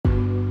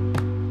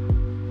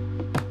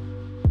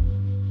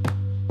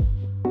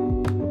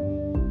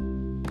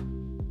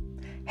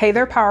Hey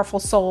there,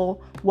 powerful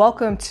soul.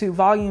 Welcome to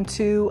Volume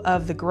 2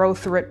 of the Grow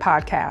Through It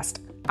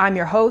podcast. I'm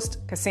your host,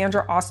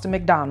 Cassandra Austin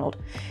McDonald.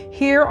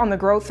 Here on the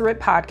Grow Through It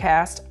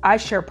podcast, I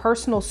share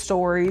personal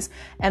stories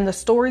and the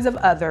stories of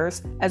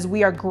others as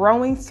we are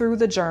growing through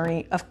the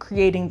journey of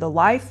creating the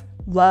life,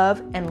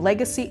 love, and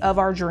legacy of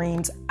our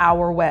dreams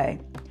our way.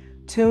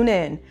 Tune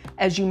in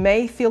as you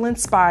may feel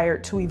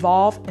inspired to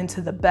evolve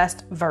into the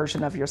best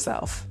version of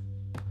yourself.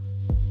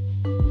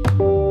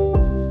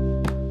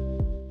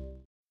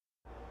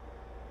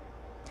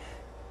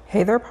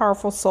 Hey there,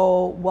 powerful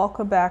soul.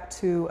 Welcome back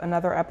to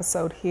another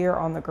episode here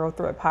on the Grow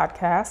Through It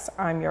podcast.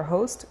 I'm your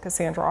host,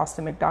 Cassandra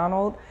Austin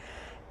McDonald.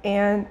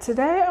 And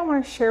today I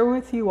want to share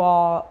with you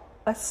all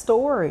a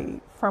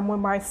story from when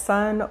my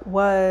son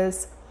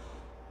was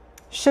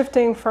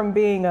shifting from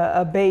being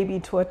a baby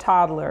to a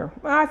toddler.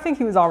 I think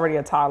he was already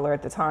a toddler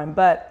at the time,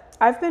 but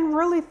I've been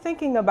really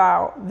thinking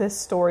about this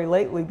story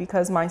lately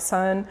because my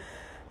son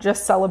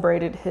just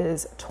celebrated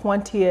his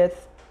 20th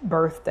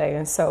birthday.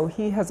 And so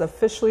he has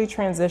officially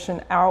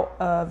transitioned out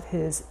of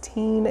his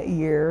teen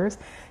years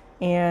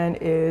and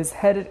is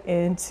headed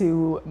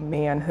into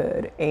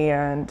manhood.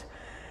 And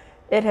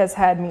it has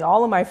had me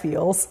all in my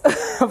feels,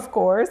 of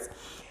course.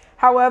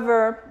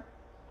 However,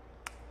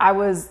 I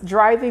was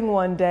driving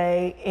one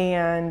day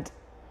and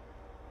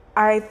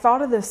I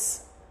thought of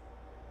this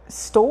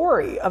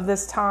story of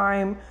this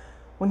time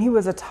when he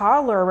was a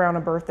toddler around a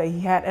birthday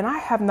he had, and I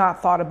have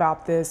not thought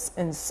about this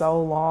in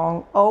so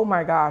long. Oh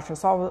my gosh. And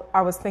so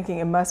I was thinking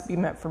it must be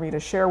meant for me to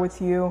share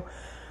with you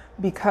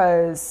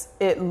because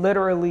it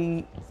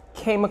literally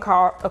came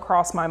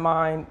across my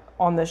mind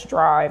on this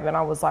drive. And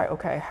I was like,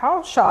 okay,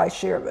 how shall I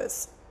share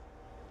this?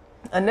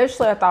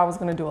 Initially, I thought I was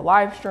going to do a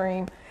live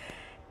stream.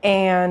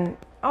 And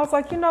I was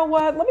like, you know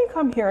what? Let me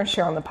come here and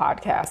share on the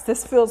podcast.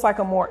 This feels like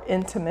a more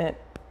intimate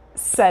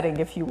setting,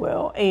 if you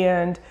will.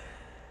 And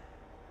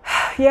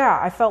yeah,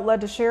 I felt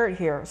led to share it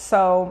here.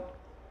 So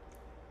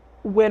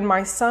when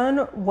my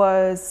son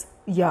was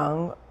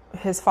young,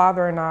 his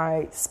father and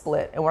I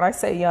split. And when I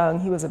say young,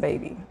 he was a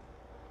baby.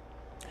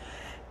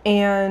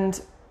 And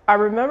I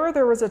remember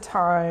there was a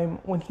time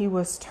when he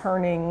was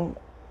turning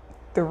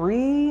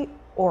 3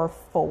 or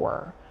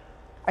 4.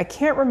 I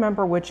can't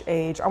remember which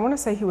age. I want to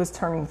say he was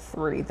turning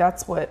 3.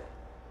 That's what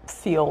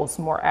feels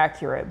more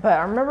accurate. But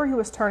I remember he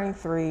was turning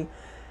 3.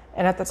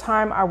 And at the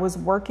time I was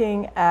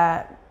working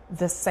at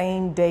the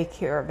same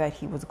daycare that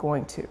he was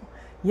going to.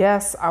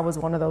 Yes, I was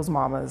one of those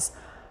mamas.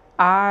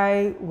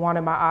 I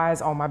wanted my eyes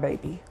on my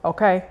baby,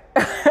 okay?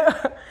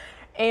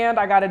 And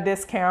I got a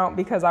discount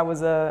because I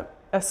was a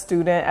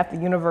student at the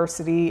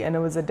university and it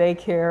was a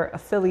daycare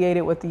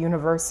affiliated with the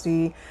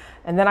university.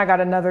 And then I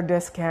got another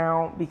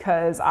discount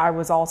because I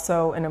was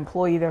also an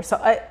employee there. So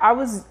I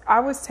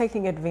was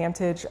taking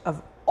advantage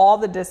of all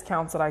the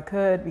discounts that I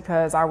could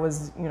because I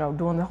was,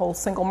 doing the whole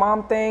single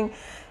mom thing.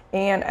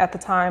 And at the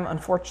time,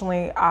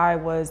 unfortunately, I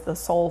was the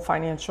sole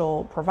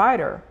financial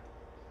provider.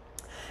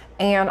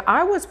 And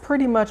I was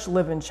pretty much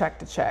living check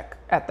to check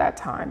at that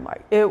time.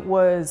 Like, it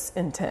was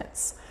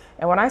intense.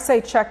 And when I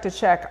say check to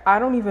check, I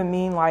don't even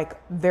mean like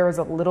there's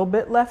a little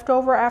bit left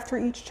over after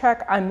each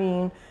check. I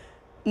mean,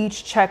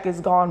 each check is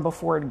gone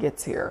before it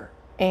gets here.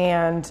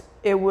 And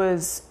it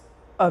was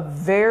a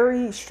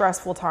very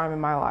stressful time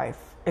in my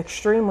life,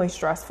 extremely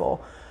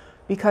stressful,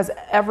 because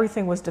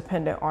everything was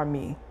dependent on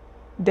me.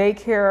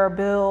 Daycare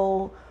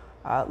bill,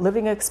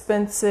 living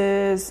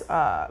expenses,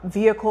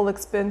 vehicle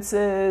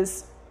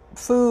expenses,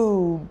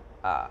 food.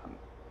 I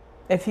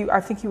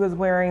think he was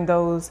wearing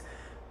those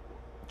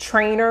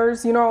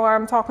trainers, you know what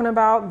I'm talking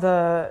about?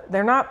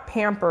 They're not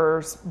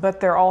Pampers, but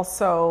they're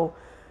also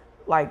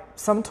like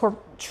some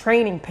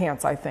training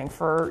pants, I think,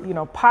 for,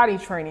 potty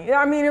training.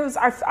 I mean,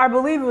 I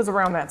believe it was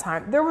around that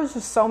time. There was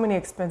just so many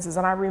expenses.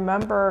 And I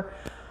remember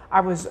I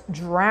was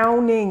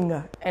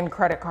drowning in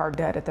credit card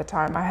debt at the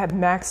time. I had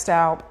maxed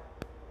out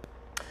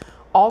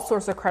all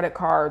sorts of credit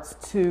cards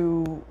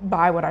to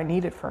buy what I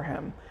needed for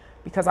him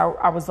because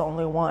I was the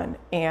only one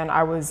and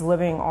I was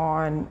living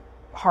on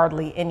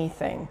hardly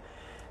anything.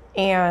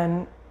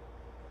 And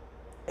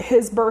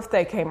his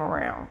birthday came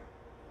around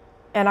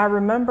and I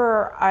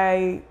remember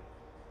I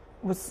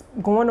was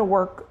going to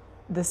work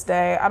this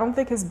day. I don't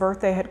think his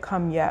birthday had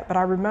come yet, but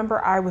I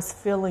remember I was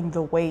feeling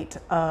the weight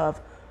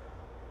of,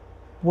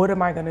 what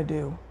am I going to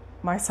do?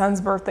 My son's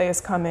birthday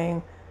is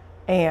coming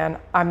and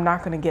I'm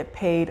not going to get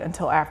paid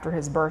until after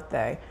his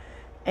birthday.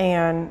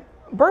 And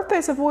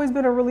birthdays have always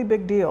been a really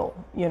big deal,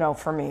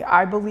 for me.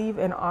 I believe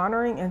in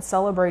honoring and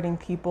celebrating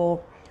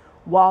people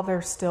while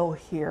they're still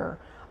here.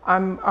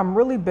 I'm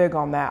really big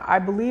on that. I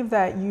believe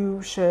that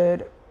you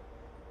should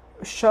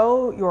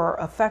show your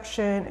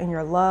affection and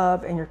your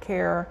love and your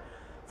care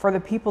for the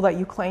people that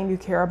you claim you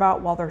care about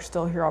while they're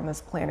still here on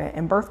this planet.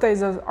 And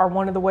birthdays are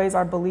one of the ways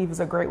I believe is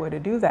a great way to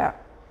do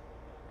that.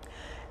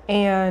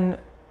 And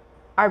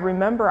I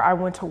remember I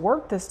went to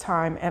work this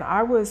time and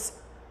I was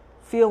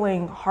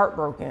feeling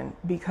heartbroken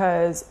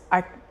because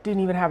I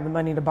didn't even have the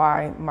money to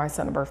buy my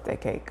son a birthday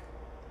cake.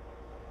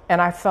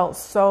 And I felt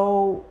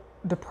so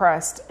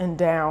depressed and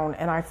down.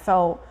 And I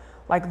felt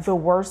like the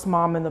worst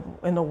mom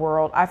in the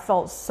world. I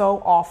felt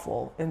so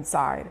awful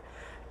inside.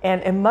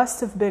 And it must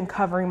have been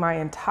covering my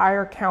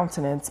entire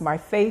countenance. My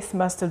face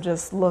must have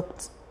just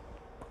looked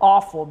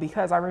awful,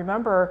 because I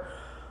remember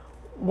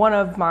one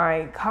of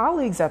my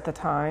colleagues at the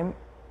time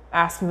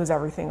asked me, was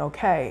everything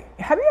okay?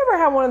 Have you ever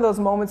had one of those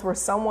moments where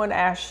someone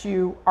asks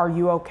you, are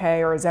you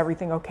okay, or is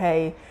everything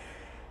okay?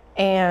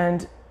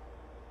 And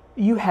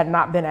you had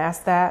not been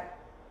asked that,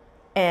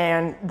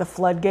 and the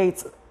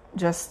floodgates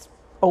just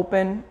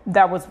open.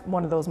 That was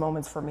one of those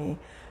moments for me.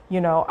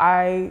 You know,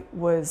 I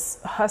was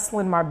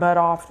hustling my butt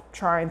off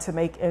trying to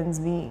make ends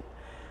meet,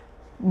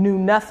 knew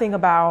nothing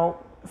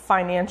about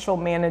financial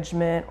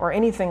management or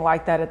anything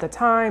like that at the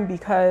time,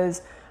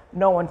 because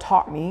no one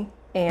taught me.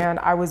 And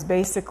I was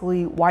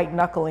basically white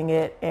knuckling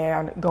it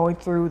and going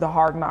through the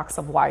hard knocks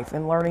of life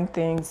and learning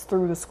things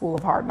through the school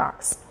of hard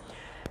knocks.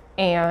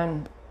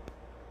 And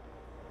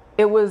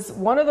it was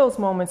one of those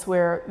moments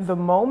where the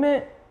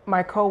moment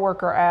my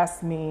coworker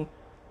asked me,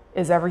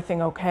 is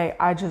everything okay?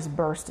 I just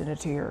burst into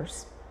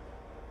tears.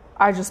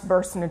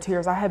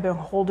 I had been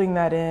holding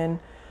that in.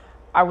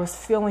 I was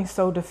feeling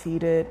so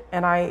defeated.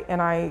 And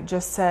I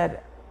just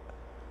said,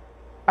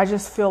 I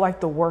just feel like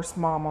the worst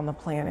mom on the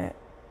planet.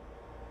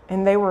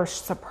 And they were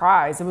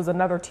surprised. There was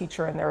another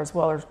teacher in there as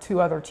well. There's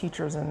 2 other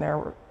teachers in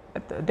there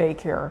at the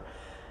daycare.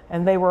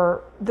 And they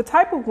were the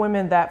type of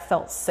women that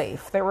felt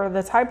safe. They were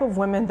the type of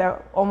women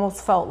that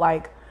almost felt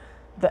like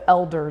the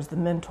elders, the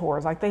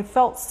mentors, like they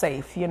felt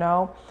safe, you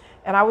know?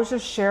 And I was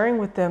just sharing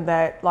with them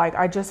that, like,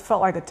 I just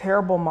felt like a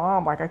terrible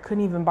mom. Like, I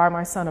couldn't even buy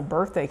my son a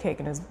birthday cake,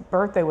 and his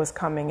birthday was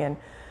coming, and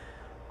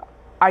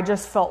I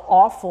just felt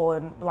awful.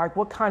 And like,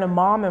 what kind of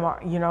mom am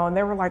I, you know? And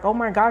they were like, oh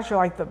my gosh, you're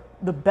like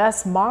the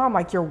best mom.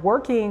 Like, you're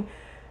working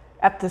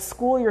at the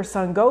school your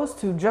son goes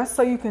to just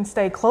so you can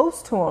stay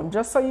close to him,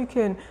 just so you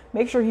can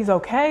make sure he's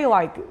okay.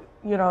 Like,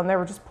 you know, and they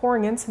were just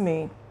pouring into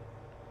me.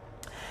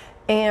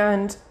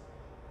 And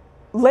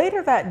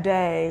later that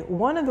day,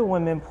 one of the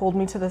women pulled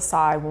me to the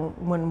side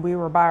when we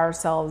were by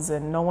ourselves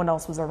and no one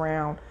else was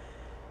around.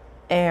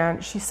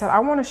 And she said, I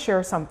want to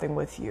share something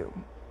with you.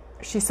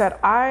 She said,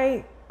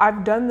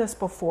 I've done this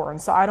before, and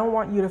so I don't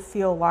want you to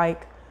feel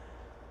like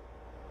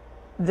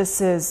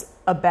this is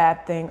a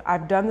bad thing.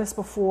 I've done this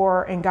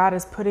before, and God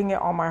is putting it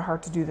on my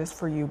heart to do this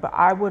for you. But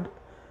I would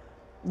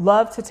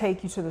love to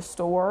take you to the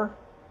store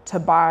to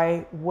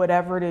buy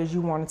whatever it is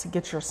you wanted to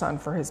get your son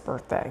for his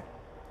birthday.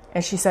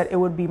 And she said, it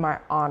would be my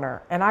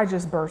honor. And I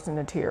just burst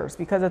into tears,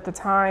 because at the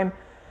time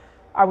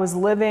I was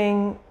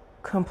living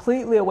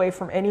completely away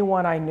from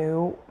anyone I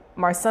knew.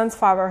 My son's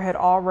father had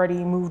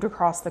already moved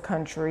across the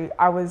country.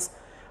 I was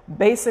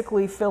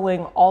basically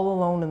feeling all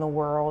alone in the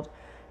world.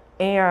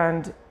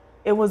 And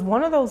it was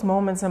one of those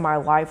moments in my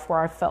life where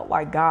I felt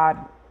like God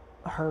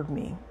heard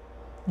me,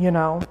 you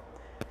know,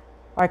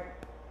 like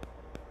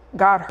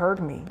God heard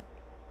me.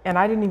 And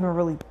I didn't even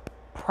really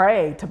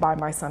pray to buy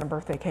my son a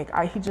birthday cake.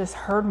 He just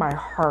heard my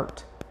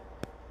heart.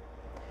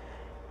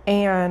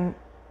 And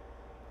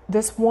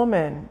this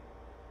woman,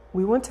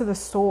 we went to the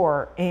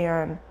store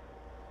and,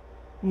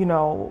 you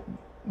know,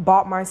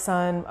 bought my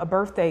son a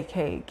birthday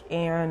cake.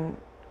 And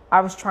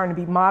I was trying to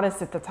be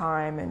modest at the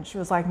time. And she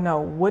was like, no,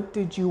 what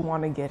did you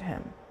want to get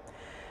him?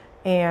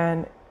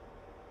 And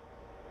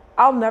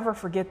I'll never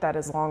forget that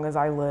as long as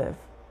I live.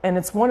 And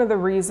it's one of the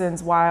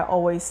reasons why I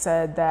always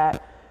said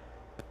that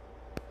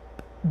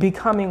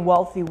becoming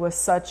wealthy was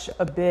such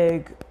a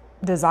big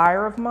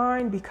desire of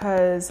mine,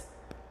 because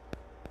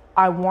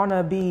I want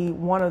to be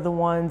one of the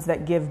ones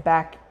that give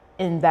back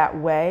in that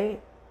way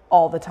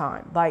all the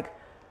time. Like,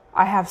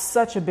 I have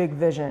such a big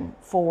vision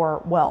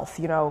for wealth,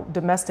 you know,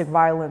 domestic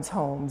violence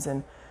homes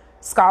and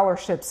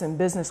scholarships and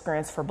business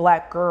grants for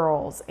Black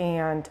girls,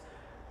 and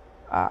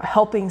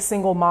helping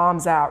single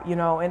moms out, you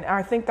know. And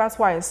I think that's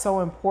why it's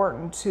so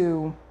important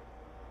to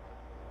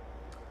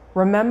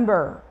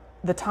remember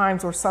the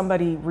times where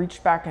somebody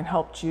reached back and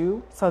helped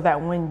you, so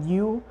that when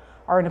you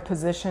are in a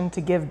position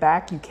to give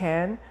back, you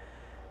can.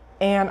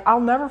 And I'll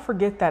never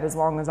forget that as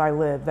long as I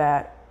live,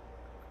 that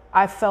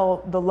I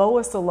felt the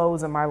lowest of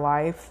lows in my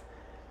life.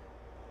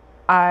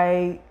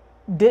 I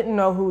didn't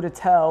know who to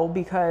tell,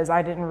 because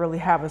I didn't really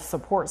have a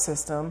support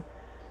system.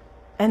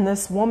 And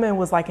this woman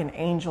was like an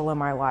angel in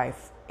my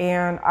life.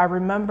 And I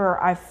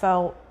remember I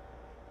felt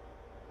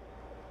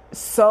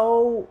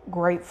so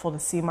grateful to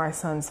see my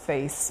son's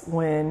face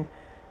when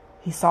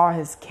he saw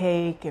his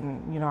cake,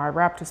 and, you know, I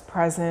wrapped his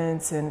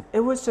presents, and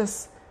it was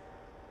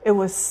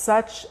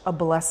such a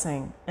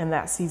blessing in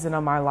that season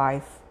of my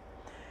life.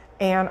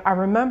 And I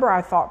remember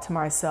I thought to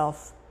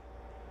myself,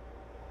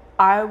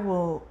 I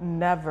will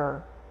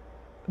never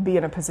be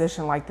in a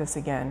position like this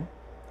again,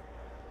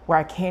 where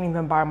I can't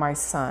even buy my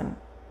son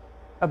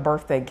a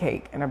birthday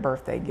cake and a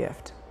birthday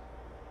gift.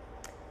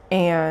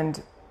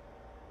 And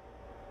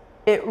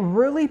it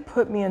really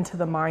put me into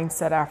the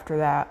mindset after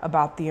that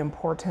about the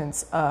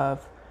importance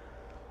of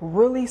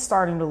really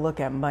starting to look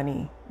at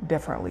money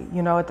differently.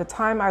 You know, at the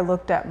time I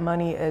looked at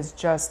money as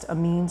just a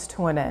means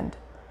to an end.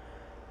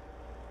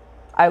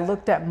 I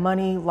looked at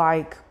money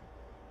like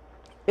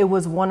it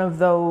was one of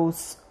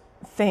those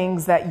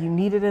things that you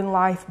needed in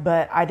life,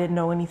 but I didn't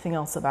know anything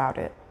else about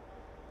it.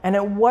 And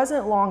it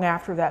wasn't long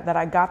after that that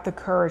I got the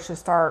courage to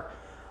start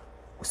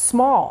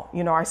small.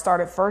 You know, I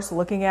started first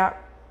looking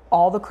at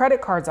all the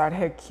credit cards I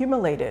had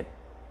accumulated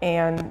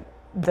and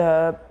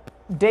the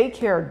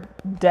daycare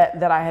debt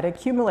that I had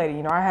accumulated.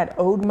 You know, I had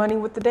owed money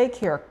with the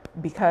daycare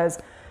because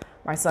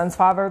my son's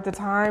father at the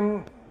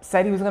time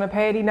said he was going to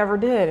pay it. He never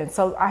did. And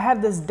so I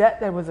had this debt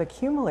that was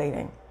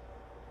accumulating.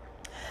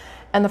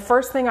 And the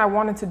first thing I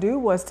wanted to do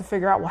was to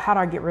figure out, well, how do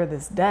I get rid of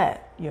this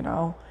debt, you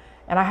know?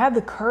 And I had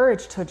the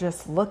courage to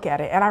just look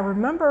at it. And I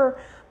remember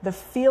the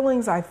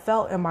feelings I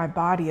felt in my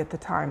body at the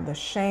time, the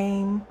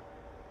shame,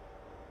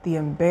 the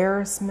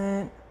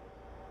embarrassment.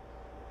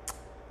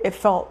 It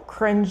felt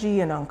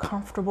cringy and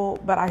uncomfortable,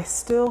 but I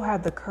still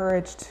had the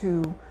courage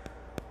to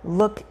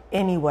look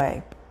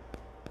anyway.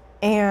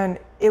 And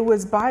it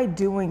was by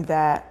doing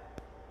that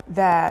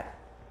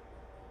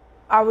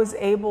I was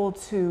able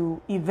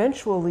to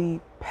eventually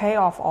pay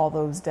off all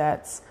those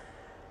debts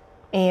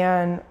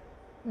and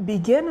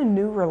begin a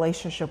new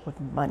relationship with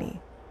money.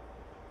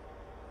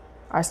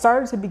 I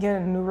started to begin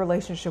a new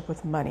relationship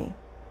with money.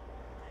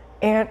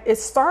 And it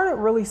started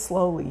really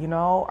slowly, you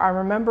know. I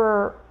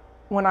remember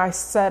when I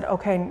said,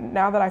 okay,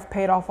 now that I've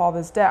paid off all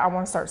this debt, I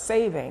want to start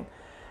saving.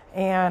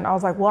 And I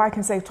was like, well, I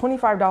can save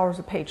 $25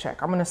 a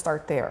paycheck. I'm going to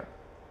start there.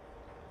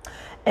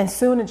 And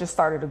soon it just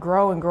started to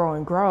grow and grow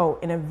and grow.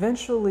 And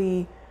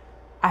eventually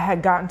I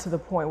had gotten to the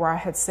point where I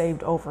had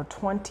saved over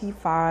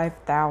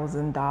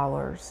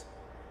 $25,000.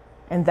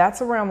 And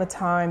that's around the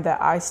time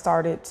that I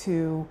started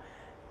to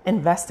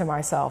invest in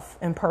myself,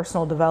 in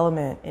personal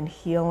development and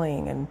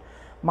healing and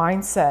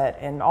mindset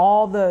and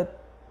all the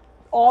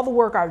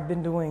work I've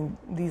been doing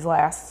these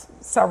last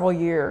several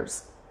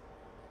years.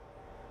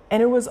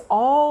 And it was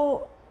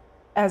all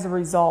as a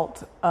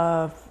result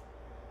of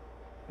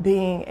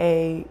being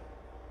a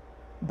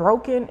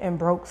broken and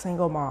broke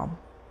single mom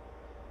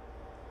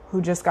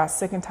who just got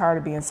sick and tired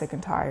of being sick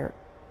and tired.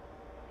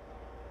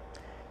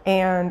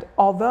 And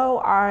although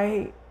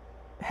I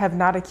have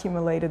not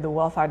accumulated the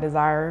wealth I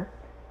desire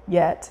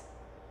yet,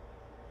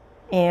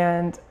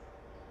 and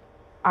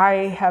I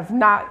have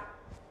not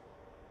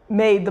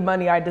made the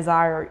money I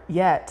desire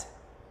yet,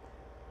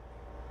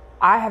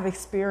 I have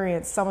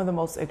experienced some of the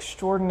most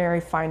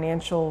extraordinary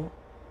financial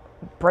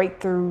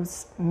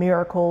breakthroughs,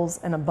 miracles,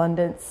 and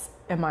abundance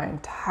in my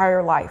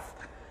entire life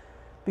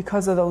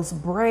because of those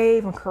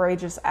brave and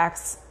courageous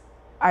acts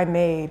I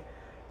made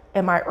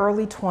in my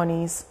early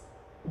 20s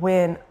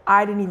when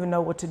I didn't even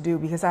know what to do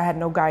because I had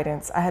no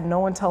guidance. I had no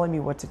one telling me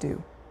what to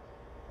do.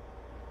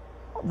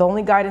 The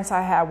only guidance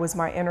I had was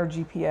my inner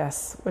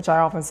GPS, which I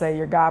often say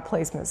your God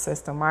placement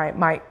system,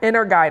 my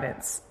inner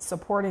guidance,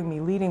 supporting me,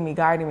 leading me,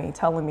 guiding me,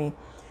 telling me,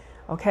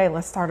 okay,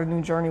 let's start a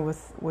new journey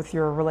with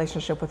your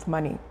relationship with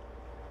money.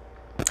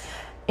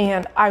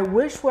 And I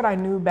wish what I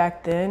knew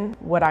back then,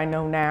 what I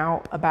know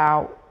now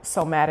about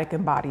somatic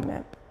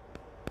embodiment.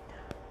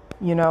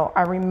 You know,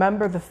 I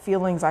remember the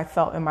feelings I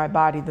felt in my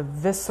body, the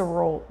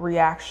visceral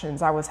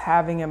reactions I was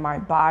having in my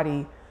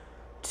body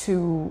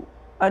to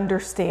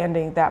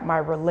understanding that my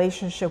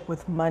relationship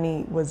with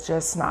money was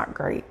just not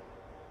great.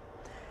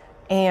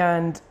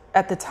 And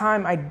at the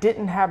time, I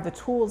didn't have the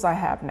tools I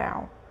have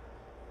now.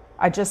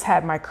 I just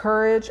had my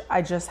courage.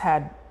 I just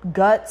had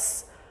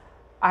guts.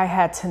 I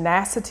had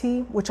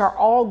tenacity, which are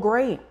all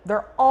great.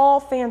 They're all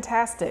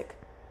fantastic.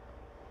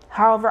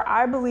 However,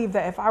 I believe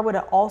that if I would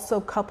have also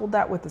coupled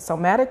that with the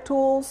somatic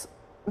tools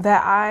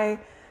that I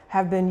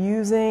have been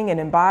using and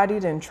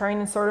embodied and trained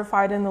and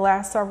certified in the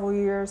last several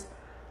years,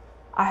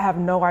 I have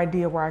no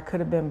idea where I could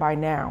have been by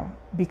now,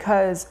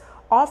 because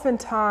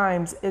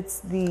oftentimes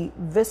it's the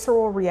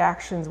visceral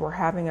reactions we're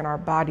having in our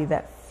body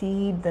that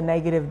feed the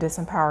negative,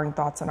 disempowering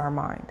thoughts in our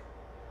mind.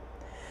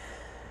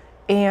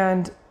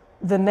 And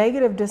the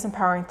negative,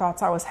 disempowering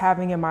thoughts I was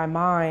having in my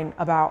mind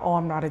about, oh,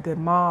 I'm not a good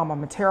mom,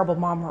 I'm a terrible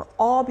mom, were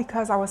all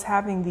because I was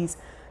having these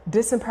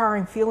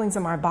disempowering feelings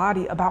in my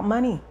body about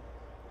money.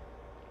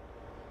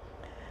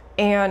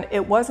 And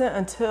it wasn't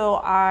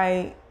until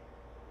I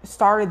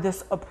started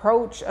this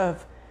approach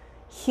of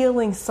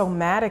healing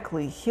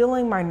somatically,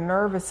 healing my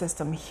nervous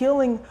system,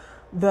 healing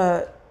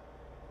the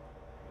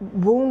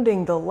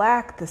wounding, the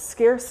lack, the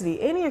scarcity,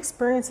 any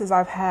experiences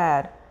I've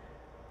had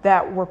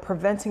that were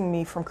preventing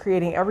me from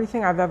creating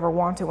everything I've ever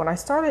wanted. When I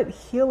started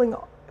healing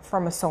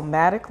from a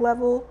somatic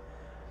level,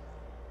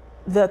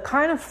 the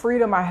kind of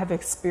freedom I have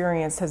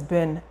experienced has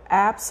been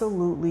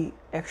absolutely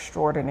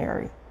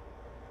extraordinary.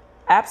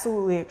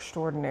 Absolutely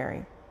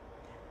extraordinary.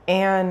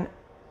 And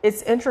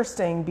it's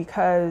interesting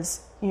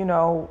because, you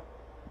know,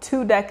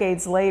 2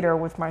 decades later,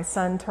 with my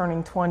son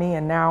turning 20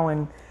 and now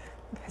in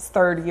his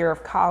 3rd year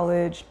of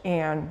college,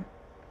 and,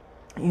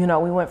 you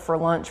know, we went for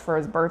lunch for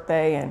his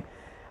birthday and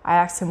I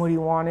asked him what he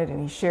wanted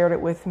and he shared it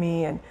with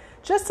me, and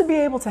just to be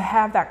able to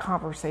have that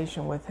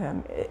conversation with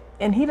him.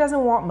 And he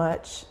doesn't want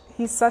much.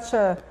 He's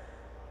a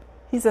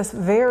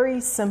very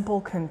simple,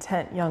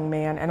 content young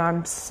man, and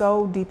I'm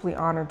so deeply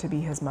honored to be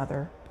his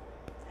mother.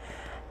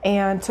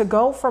 And to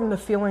go from the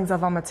feelings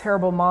of I'm a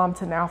terrible mom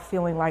to now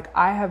feeling like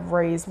I have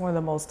raised one of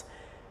the most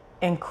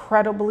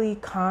incredibly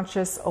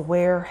conscious,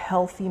 aware,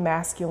 healthy,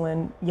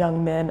 masculine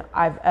young men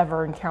I've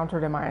ever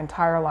encountered in my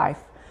entire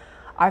life.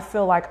 I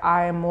feel like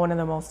I am one of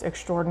the most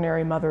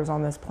extraordinary mothers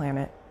on this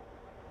planet.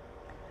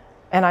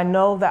 And I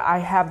know that I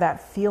have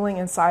that feeling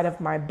inside of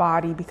my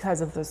body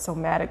because of the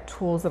somatic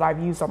tools that I've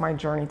used on my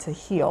journey to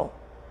heal.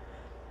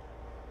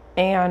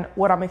 And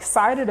what I'm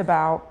excited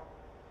about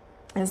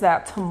is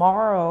that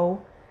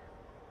tomorrow,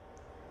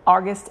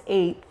 August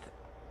 8th,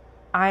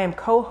 I am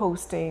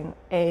co-hosting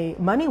a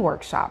money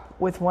workshop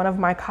with one of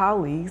my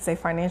colleagues, a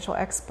financial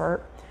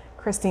expert,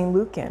 Christine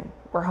Lucan.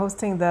 We're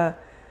hosting the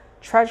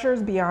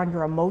Treasures Beyond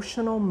Your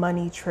Emotional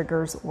Money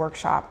Triggers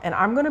workshop. And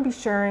I'm going to be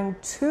sharing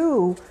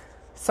 2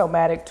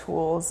 somatic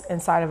tools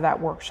inside of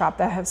that workshop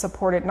that have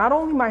supported not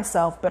only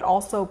myself, but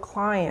also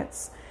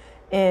clients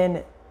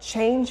in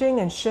changing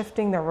and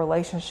shifting their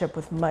relationship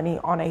with money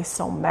on a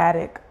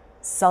somatic,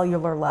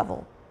 cellular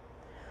level.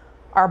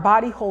 Our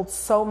body holds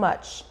so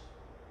much.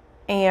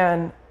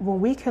 And when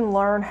we can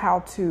learn how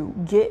to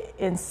get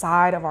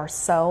inside of our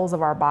cells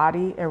of our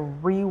body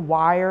and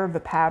rewire the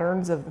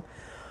patterns of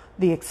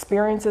the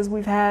experiences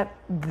we've had,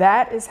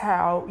 that is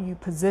how you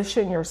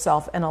position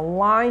yourself and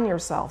align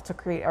yourself to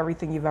create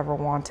everything you've ever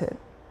wanted.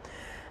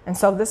 And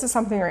so if this is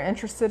something you're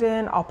interested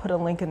in, I'll put a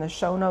link in the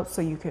show notes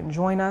so you can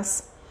join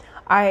us.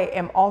 I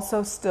am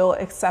also still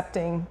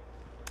accepting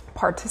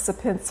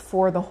participants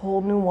for the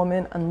Whole New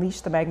Woman,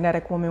 Unleash the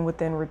Magnetic Woman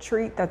Within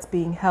retreat that's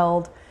being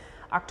held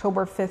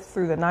October 5th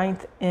through the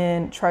 9th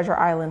in Treasure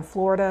Island,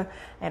 Florida.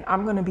 And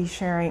I'm going to be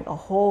sharing a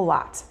whole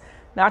lot,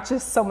 not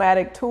just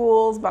somatic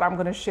tools, but I'm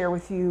going to share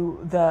with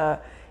you the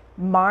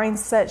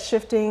mindset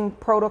shifting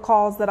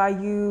protocols that I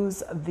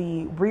use,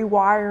 the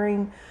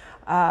rewiring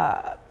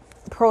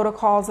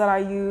protocols that I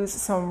use,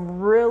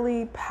 some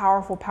really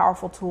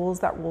powerful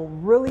tools that will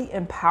really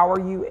empower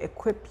you,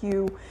 equip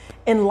you,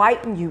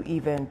 enlighten you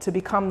even to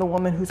become the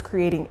woman who's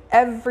creating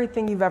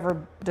everything you've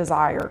ever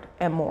desired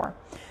and more.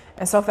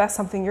 And so if that's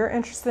something you're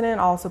interested in,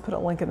 I'll also put a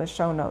link in the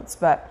show notes.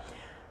 But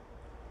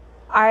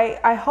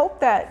I hope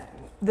that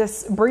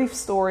this brief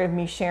story of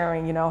me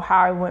sharing, how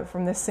I went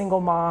from this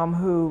single mom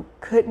who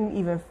couldn't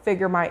even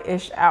figure my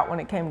ish out when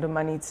it came to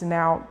money to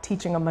now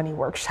teaching a money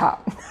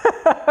workshop.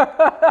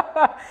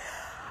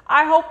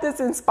 I hope this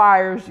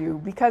inspires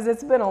you because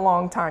it's been a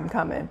long time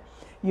coming.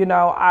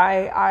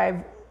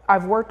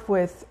 I've worked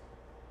with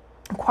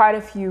quite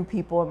a few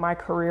people in my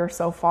career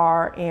so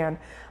far, and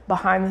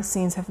behind the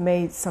scenes have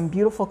made some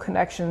beautiful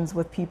connections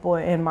with people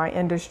in my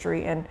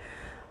industry. And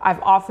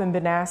I've often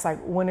been asked, like,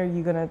 when are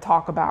you going to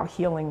talk about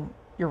healing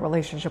your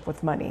relationship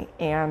with money?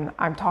 And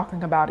I'm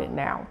talking about it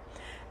now.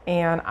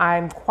 And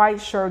I'm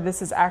quite sure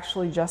this is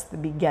actually just the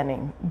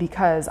beginning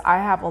because I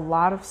have a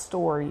lot of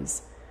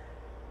stories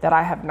that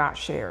I have not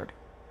shared.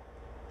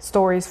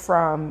 Stories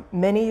from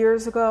many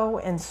years ago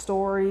and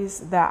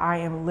stories that I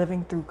am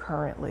living through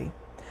currently.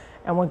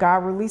 And when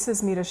God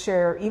releases me to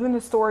share even the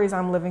stories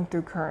I'm living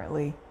through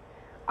currently,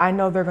 I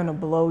know they're going to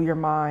blow your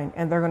mind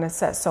and they're going to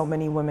set so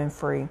many women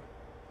free.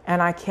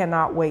 And I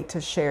cannot wait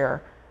to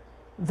share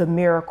the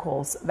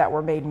miracles that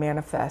were made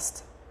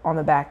manifest on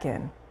the back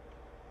end.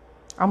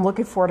 I'm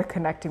looking forward to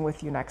connecting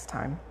with you next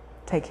time.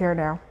 Take care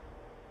now.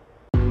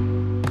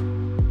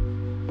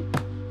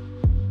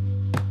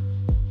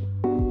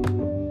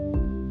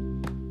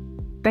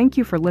 Thank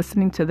you for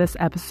listening to this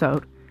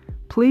episode.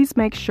 Please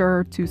make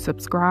sure to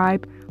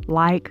subscribe,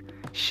 like,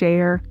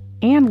 share,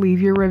 and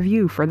leave your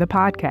review for the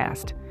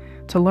podcast.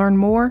 To learn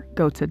more,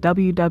 go to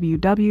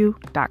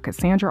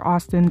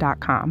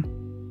www.cassandraaustin.com.